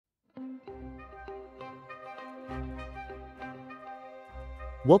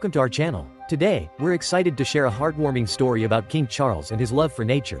Welcome to our channel. Today, we're excited to share a heartwarming story about King Charles and his love for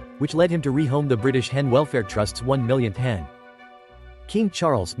nature, which led him to rehome the British Hen Welfare Trust's 1-millionth hen. King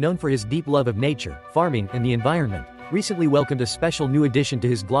Charles, known for his deep love of nature, farming, and the environment, recently welcomed a special new addition to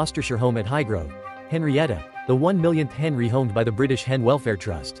his Gloucestershire home at Highgrove, Henrietta, the 1-millionth hen rehomed by the British Hen Welfare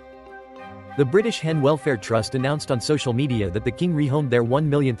Trust. The British Hen Welfare Trust announced on social media that the king rehomed their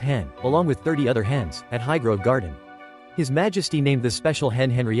 1-millionth hen, along with 30 other hens, at Highgrove Garden. His Majesty named the special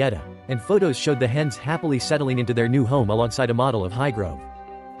hen Henrietta, and photos showed the hens happily settling into their new home alongside a model of Highgrove.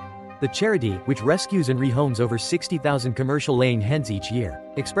 The charity, which rescues and rehomes over 60,000 commercial laying hens each year,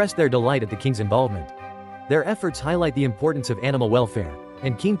 expressed their delight at the king's involvement. Their efforts highlight the importance of animal welfare,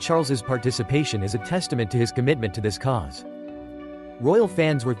 and King Charles's participation is a testament to his commitment to this cause. Royal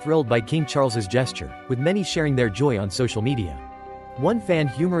fans were thrilled by King Charles's gesture, with many sharing their joy on social media. One fan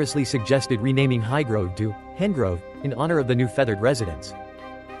humorously suggested renaming Highgrove to Hengrove, in honor of the new feathered residence.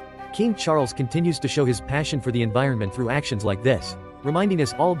 King Charles continues to show his passion for the environment through actions like this, reminding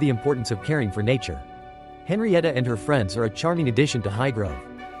us all of the importance of caring for nature. Henrietta and her friends are a charming addition to Highgrove.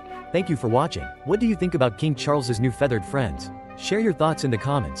 Thank you for watching. What do you think about King Charles's new feathered friends? Share your thoughts in the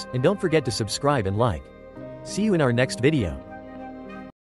comments, and don't forget to subscribe and like. See you in our next video.